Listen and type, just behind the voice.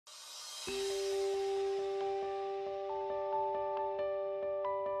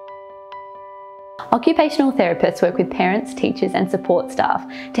Occupational therapists work with parents, teachers and support staff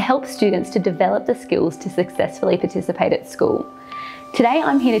to help students to develop the skills to successfully participate at school. Today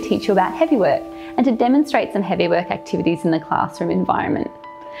I'm here to teach you about heavy work and to demonstrate some heavy work activities in the classroom environment.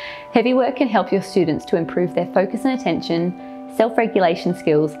 Heavy work can help your students to improve their focus and attention, self-regulation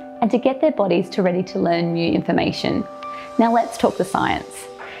skills and to get their bodies ready to learn new information. Now let's talk the science.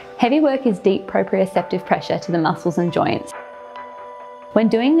 Heavy work is deep proprioceptive pressure to the muscles and joints. When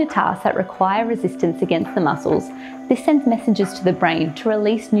doing the tasks that require resistance against the muscles, this sends messages to the brain to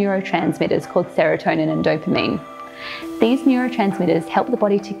release neurotransmitters called serotonin and dopamine. These neurotransmitters help the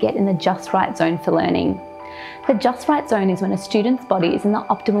body to get in the just right zone for learning. The just right zone is when a student's body is in the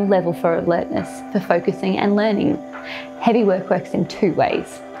optimal level for alertness, for focusing and learning. Heavy work works in two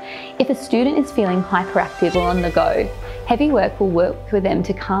ways. If a student is feeling hyperactive or on the go, heavy work will work with them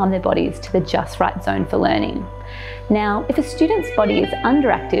to calm their bodies to the just right zone for learning. Now, if a student's body is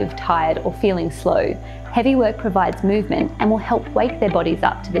underactive, tired or feeling slow, heavy work provides movement and will help wake their bodies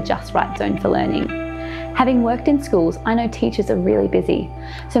up to the just right zone for learning. Having worked in schools, I know teachers are really busy,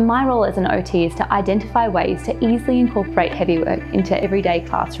 so my role as an OT is to identify ways to easily incorporate heavy work into everyday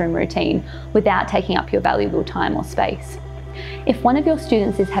classroom routine without taking up your valuable time or space. If one of your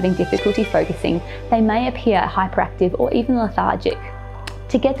students is having difficulty focusing, they may appear hyperactive or even lethargic.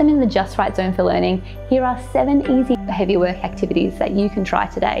 To get them in the just right zone for learning, here are 7 easy heavy work activities that you can try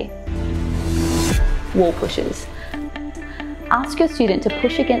today. Wall pushes. Ask your student to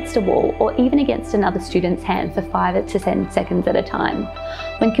push against a wall or even against another student's hand for 5 to 10 seconds at a time.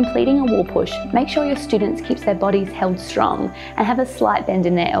 When completing a wall push, make sure your students keep their bodies held strong and have a slight bend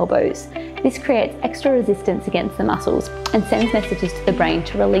in their elbows. This creates extra resistance against the muscles and sends messages to the brain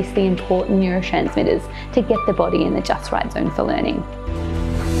to release the important neurotransmitters to get the body in the just right zone for learning.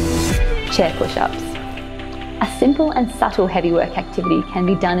 Chair push-ups. A simple and subtle heavy work activity can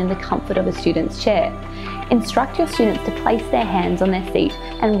be done in the comfort of a student's chair. Instruct your students to place their hands on their seat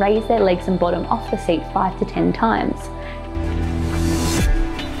and raise their legs and bottom off the seat 5 to 10 times.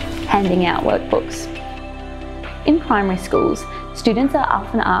 Handing out workbooks. In primary schools, students are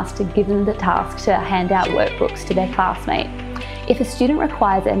often asked to give them the task to hand out workbooks to their classmate. If a student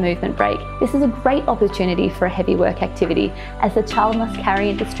requires a movement break, this is a great opportunity for a heavy work activity, as the child must carry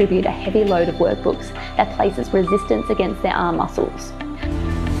and distribute a heavy load of workbooks that places resistance against their arm muscles.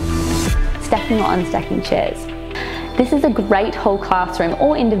 Stacking or unstacking chairs. This is a great whole classroom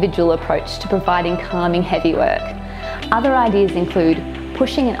or individual approach to providing calming heavy work. Other ideas include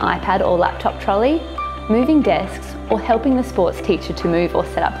pushing an iPad or laptop trolley, moving desks, or helping the sports teacher to move or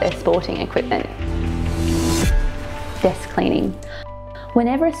set up their sporting equipment. Desk cleaning.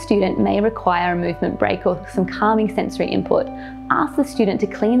 Whenever a student may require a movement break or some calming sensory input, ask the student to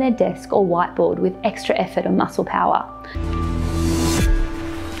clean their desk or whiteboard with extra effort or muscle power.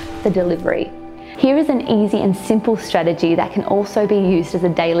 The delivery. Here is an easy and simple strategy that can also be used as a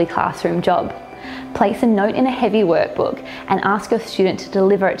daily classroom job. Place a note in a heavy workbook and ask your student to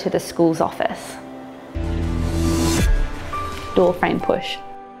deliver it to the school's office. Door frame push.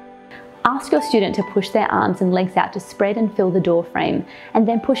 Ask your student to push their arms and legs out to spread and fill the door frame, and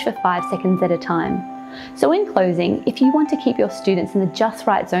then push for 5 seconds at a time. So in closing, if you want to keep your students in the just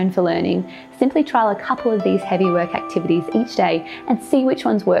right zone for learning, simply trial a couple of these heavy work activities each day and see which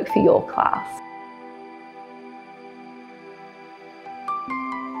ones work for your class.